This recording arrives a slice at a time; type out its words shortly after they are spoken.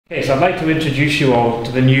Okay, so I'd like to introduce you all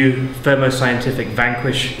to the new Thermo Scientific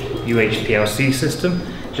Vanquish UHPLC system.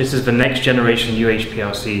 This is the next generation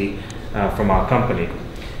UHPLC from our company.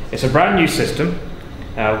 It's a brand new system.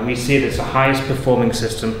 We see it as the highest performing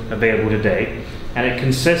system available today, and it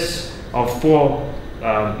consists of four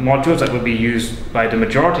modules that will be used by the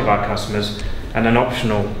majority of our customers, and an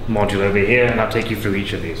optional module over here, and I'll take you through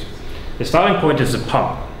each of these. The starting point is the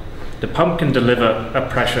pump. The pump can deliver a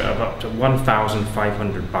pressure of up to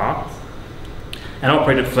 1,500 bar and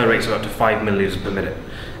operate at flow rates of up to 5 milliliters per minute.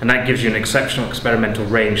 And that gives you an exceptional experimental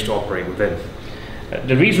range to operate within.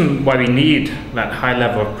 The reason why we need that high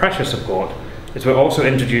level of pressure support is we're also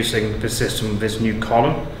introducing the system with this new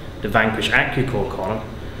column, the Vanquish AccuCore column,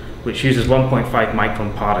 which uses 1.5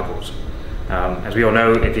 micron particles. As we all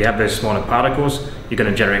know, if you have those smaller particles, you're going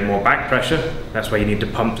to generate more back pressure. That's why you need the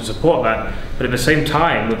pump to support that. But at the same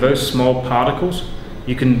time, with those small particles,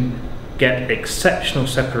 you can get exceptional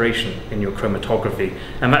separation in your chromatography.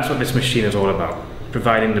 And that's what this machine is all about,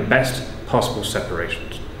 providing the best possible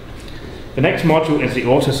separations. The next module is the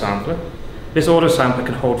autosampler. This autosampler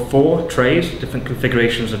can hold 4 trays. Different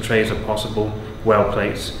configurations of trays are possible: well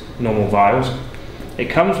plates, normal vials. It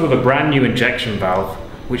comes with a brand new injection valve,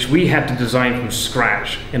 which we had to design from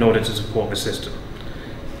scratch in order to support the system.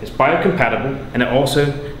 It's biocompatible, and it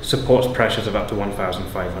also supports pressures of up to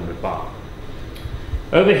 1,500 bar.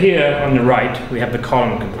 Over here on the right, we have the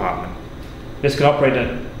column compartment. This can operate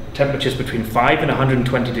at temperatures between 5 and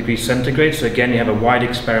 120 degrees centigrade, so again you have a wide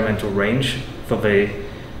experimental range for for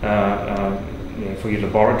your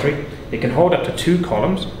laboratory. It can hold up to 2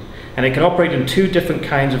 columns, and it can operate in 2 different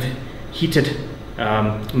kinds of heated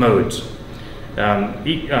modes.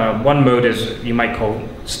 One mode is you might call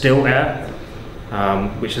still air,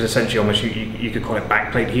 which is essentially almost, you could call it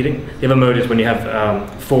backplate heating. The other mode is when you have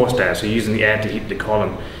forced air, so you're using the air to heat the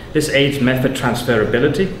column. This aids method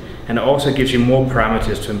transferability, and it also gives you more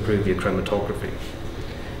parameters to improve your chromatography.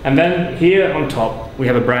 And then here on top, we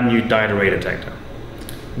have a brand new diode array detector.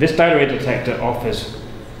 This diode array detector offers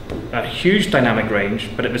a huge dynamic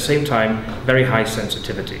range, but at the same time, very high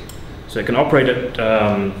sensitivity. So it can operate at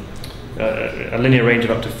a linear range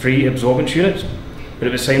of up to 3 absorbance units, but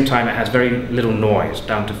at the same time it has very little noise,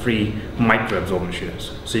 down to 3 micro absorbance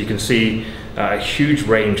units. So you can see a huge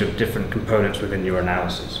range of different components within your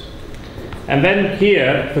analysis. And then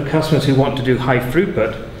here, for customers who want to do high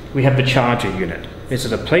throughput, we have the charger unit. This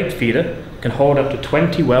is a plate feeder, can hold up to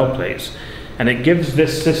 20 well plates, and it gives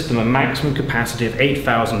this system a maximum capacity of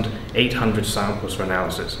 8,800 samples for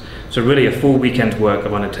analysis. So really a full weekend's work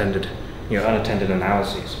of unattended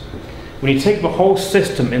analyses. When you take the whole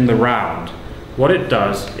system in the round, what it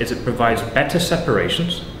does is it provides better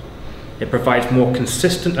separations, it provides more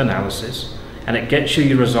consistent analysis, and it gets you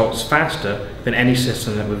your results faster than any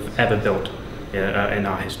system that we've ever built in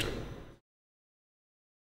our history.